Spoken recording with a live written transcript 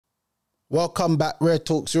Welcome back, Rare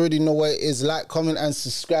Talks. You already know what it is. Like, comment, and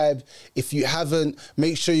subscribe. If you haven't,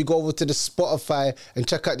 make sure you go over to the Spotify and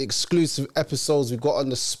check out the exclusive episodes we got on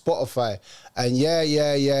the Spotify. And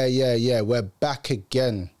yeah, we're back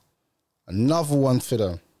again. Another one for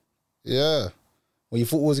them. Yeah. Well, you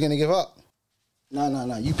thought we was going to give up?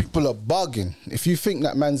 No. You people are bugging. If you think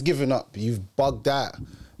that man's giving up, you've bugged out.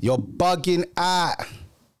 You're bugging out.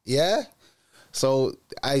 Yeah? So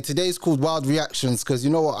today's called Wild Reactions because you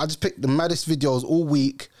know what? I just picked the maddest videos all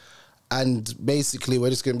week, and basically we're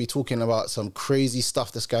just going to be talking about some crazy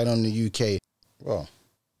stuff that's going on in the UK. Bro,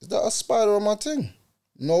 is that a spider on my thing?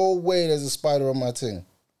 No way there's a spider on my thing.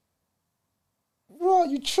 Bro,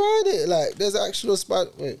 you tried it. Like, there's actually a spider.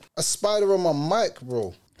 Wait, a spider on my mic,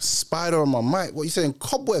 bro. Spider on my mic? What, you saying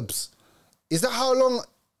cobwebs? Is that how long?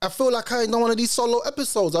 I feel like I ain't done one of these solo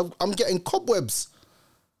episodes. I'm getting cobwebs.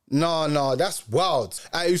 No, that's wild.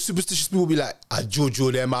 Superstitious people be like, I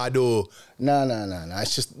jojo them, I do. No.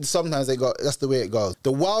 It's just, sometimes that's the way it goes.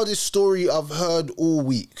 The wildest story I've heard all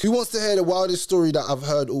week. Who wants to hear the wildest story that I've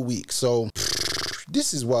heard all week? So,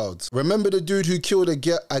 this is wild. Remember the dude who killed a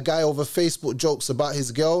guy over Facebook jokes about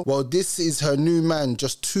his girl? Well, this is her new man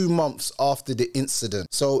just 2 months after the incident.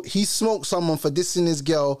 So, he smoked someone for dissing his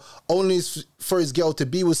girl, only for his girl to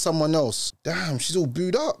be with someone else. Damn, she's all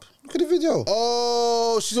booed up. Look at the video.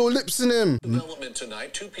 Oh, she's all lipsing him. Development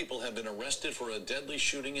tonight. 2 people have been arrested for a deadly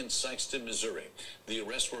shooting in Sykeston, Missouri. The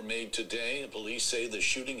arrests were made today. Police say the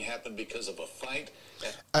shooting happened because of a fight.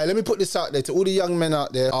 Let me put this out there to all the young men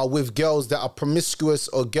out there are with girls that are promiscuous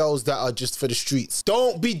or girls that are just for the streets.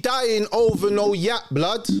 Don't be dying over no yap,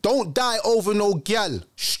 blood. Don't die over no gal.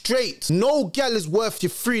 Straight. No gal is worth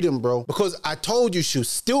your freedom, bro. Because I told you she'll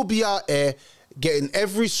still be out there getting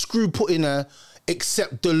every screw put in her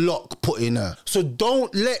except the lock put in her. So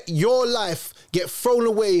don't let your life get thrown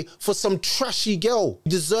away for some trashy girl.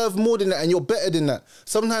 You deserve more than that, and you're better than that.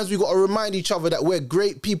 Sometimes we got to remind each other that we're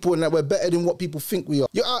great people and that we're better than what people think we are.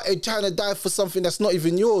 You're out here trying to die for something that's not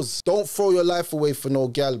even yours. Don't throw your life away for no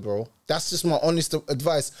gal, bro. That's just my honest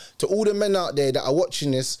advice to all the men out there that are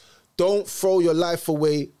watching this. Don't throw your life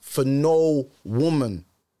away for no woman.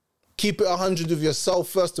 Keep it 100 with yourself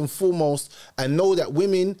first and foremost, and know that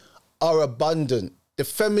women are abundant. The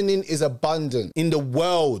feminine is abundant in the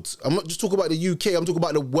world. I'm not just talking about the UK, I'm talking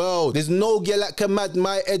about the world. There's no girl that can mad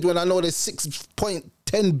my head when I know there's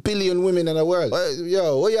 6.10 billion women in the world.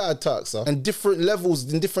 Yo, what y'all talk, sir? And different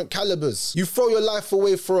levels and different calibers. You throw your life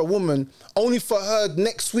away for a woman only for her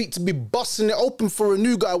next week to be busting it open for a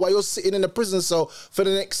new guy while you're sitting in a prison cell for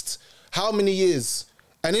the next how many years?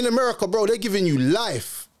 And in America, bro, they're giving you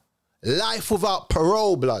life. Life without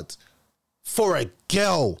parole, blood. For a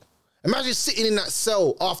girl. Imagine sitting in that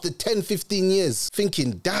cell after 10, 15 years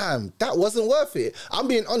thinking, damn, that wasn't worth it. I'm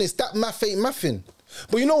being honest, that math ain't mathing.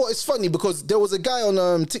 But you know what, it's funny because there was a guy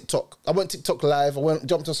on TikTok. I went TikTok live,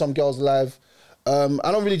 jumped on some girls live. I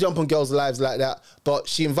don't really jump on girls' lives like that, but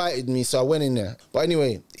she invited me, so I went in there. But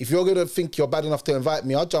anyway, if you're gonna think you're bad enough to invite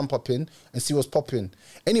me, I'll jump up in and see what's popping.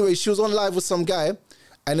 Anyway, she was on live with some guy,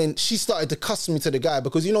 and then she started to cuss me to the guy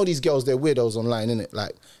because you know these girls, they're weirdos online, innit?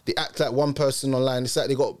 Like, they act like one person online. It's like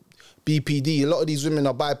they got BPD. A lot of these women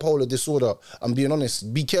are bipolar disorder. I'm being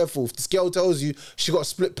honest. Be careful. If this girl tells you she got a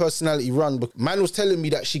split personality, run. But man was telling me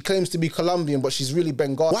that she claims to be Colombian, but she's really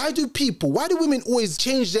Bengali. Why do women always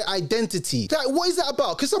change their identity? Like, what is that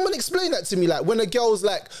about? Can someone explain that to me? Like, when a girl's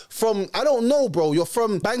like from, I don't know, bro, you're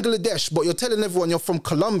from Bangladesh, but you're telling everyone you're from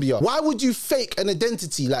Colombia. Why would you fake an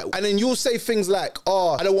identity? Like, and then you'll say things like,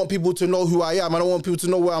 oh, I don't want people to know who I am. I don't want people to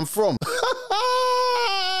know where I'm from.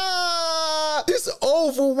 This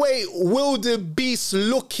overweight wildebeest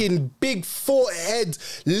looking, big forehead,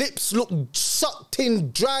 lips look sucked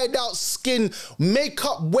in, dried out skin,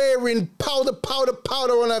 makeup wearing, powder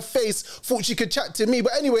on her face, thought she could chat to me.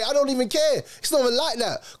 But anyway, I don't even care. It's not even like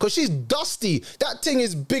that because she's dusty. That thing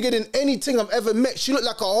is bigger than anything I've ever met. She looked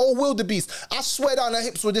like a whole wildebeest. I swear down, her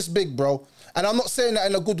hips were this big, bro. And I'm not saying that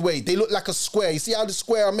in a good way. They look like a square. You see how the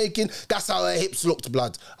square I'm making? That's how her hips looked,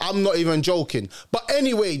 blood. I'm not even joking. But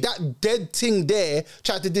anyway, that dead thing there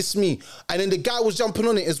tried to diss me. And then the guy was jumping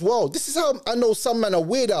on it as well. This is how I know some men are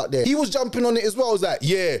weird out there. He was jumping on it as well. I was like,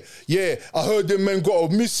 yeah, I heard them men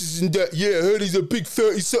got a missus and that. Yeah, I heard he's a big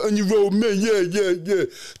 30-something-year-old man. Yeah.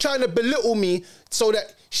 Trying to belittle me so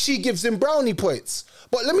that she gives him brownie points.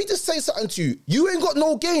 But let me just say something to you. You ain't got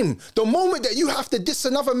no game. The moment that you have to diss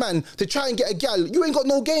another man to try and get a gal, you ain't got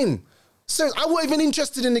no game. So I wasn't even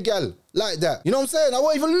interested in the gal. like that. You know what I'm saying? I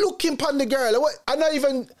wasn't even looking pon the girl. I not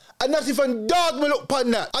even dog me look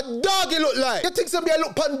pon that. A dog it look like. You think somebody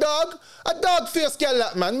look pon dog? A dog face girl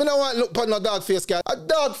that, man. Me no want look pon no dog face girl. A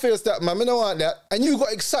dog face that, man. Me no want that. And you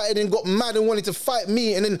got excited and got mad and wanted to fight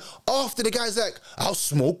me. And then after the guy's like, I'll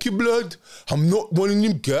smoke your blood. I'm not one of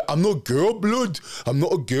them girl. I'm not girl blood. I'm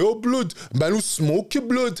not a girl blood. Man who smoke your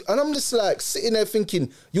blood. And I'm just like sitting there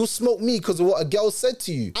thinking, you'll smoke me because of what a girl said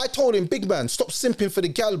to you. I told him, big man, stop simping for the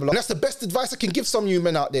gal blood. And that's the best advice I can give some of you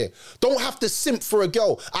men out there. Don't have to simp for a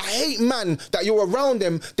girl. I hate man that you're around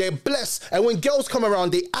them, they're blessed, and when girls come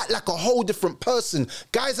around, they act like a whole different person.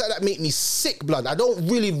 Guys like that make me sick, blood. I don't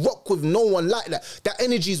really rock with no one like that. That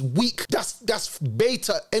energy is weak. That's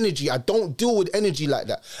beta energy. I don't deal with energy like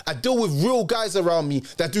that. I deal with real guys around me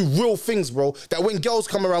that do real things, bro. That when girls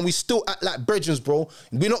come around, we still act like brethrens, bro.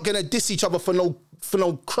 We're not gonna diss each other for no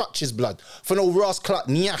crutches, blood. For no Ras Clut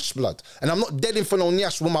Nyash, blood. And I'm not deading for no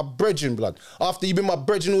Nyash with my brethren, blood. After you've been my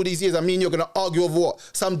brethren all these years, I mean you're going to argue over what?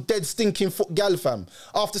 Some dead stinking foot gal, fam.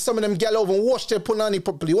 After some of them gal over and washed their punani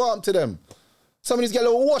properly, what happened to them? Some of these gal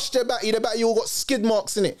over washed their batty all got skid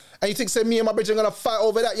marks in it. And you think, say, me and my brethren are going to fight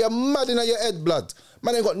over that? You're mad in your head, blood.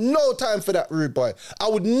 Man ain't got no time for that, rude boy. I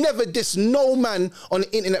would never diss no man on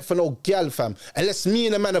the internet for no gal, fam. Unless me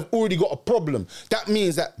and the man have already got a problem. That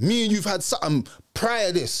means that me and you've had something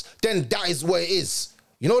prior this, then that is what it is.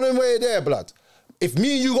 You know them way there, blood. If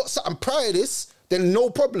me and you got something prior this, then no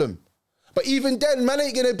problem. But even then, man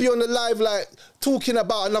ain't gonna be on the live like talking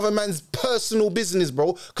about another man's personal business,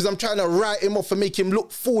 bro, because I'm trying to write him off and make him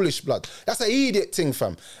look foolish, blood. That's an idiot thing,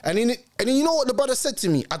 fam. And then you know what the brother said to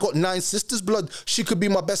me? I got 9 sisters, blood. She could be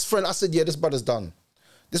my best friend. I said, yeah, this brother's done.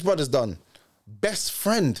 This brother's done. Best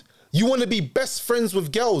friend. You want to be best friends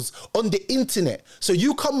with girls on the internet. So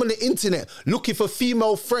you come on the internet looking for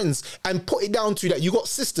female friends and put it down to that you got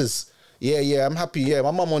sisters. Yeah, I'm happy. Yeah,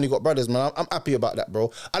 my mum only got brothers, man. I'm happy about that,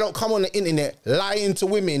 bro. I don't come on the internet lying to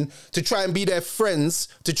women to try and be their friends,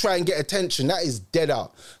 to try and get attention. That is dead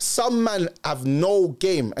out. Some men have no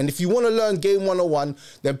game. And if you want to learn Game 101,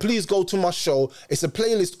 then please go to my show. It's a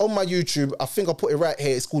playlist on my YouTube. I think I'll put it right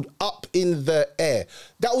here. It's called Up in the Air.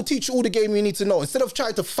 That will teach you all the game you need to know. Instead of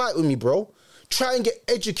trying to fight with me, bro, try and get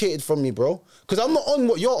educated from me, bro. Because I'm not on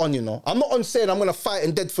what you're on, you know. I'm not on saying I'm going to fight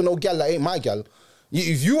and dead for no gal that ain't my gal.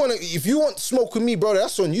 If you want smoke with me, bro,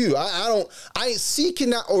 that's on you. I ain't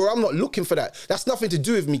seeking that, or I'm not looking for that. That's nothing to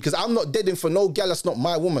do with me, because I'm not deading for no gal that's not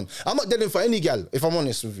my woman. I'm not deading for any gal, if I'm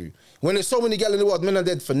honest with you. When there's so many gal in the world, men are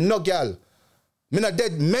dead for no gal. Men are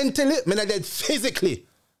dead mentally, men are dead physically.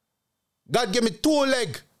 God give me 2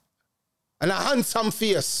 legs and a handsome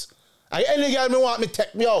face. Any gal me want me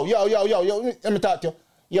take me, yo, let me talk to you.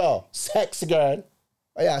 Yo, sexy girl.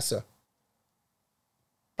 Oh yeah, sir.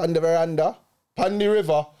 On the veranda. On the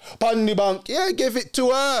river, on the bank, yeah, give it to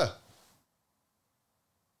her.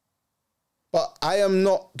 But I am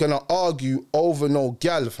not gonna argue over no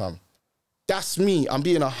gal, fam. That's me. I'm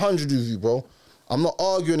being 100 with you, bro. I'm not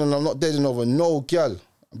arguing and I'm not deading over no gal.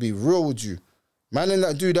 I'll be real with you. Man, and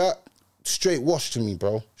that do that, straight wash to me,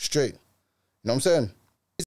 bro. Straight. You know what I'm saying?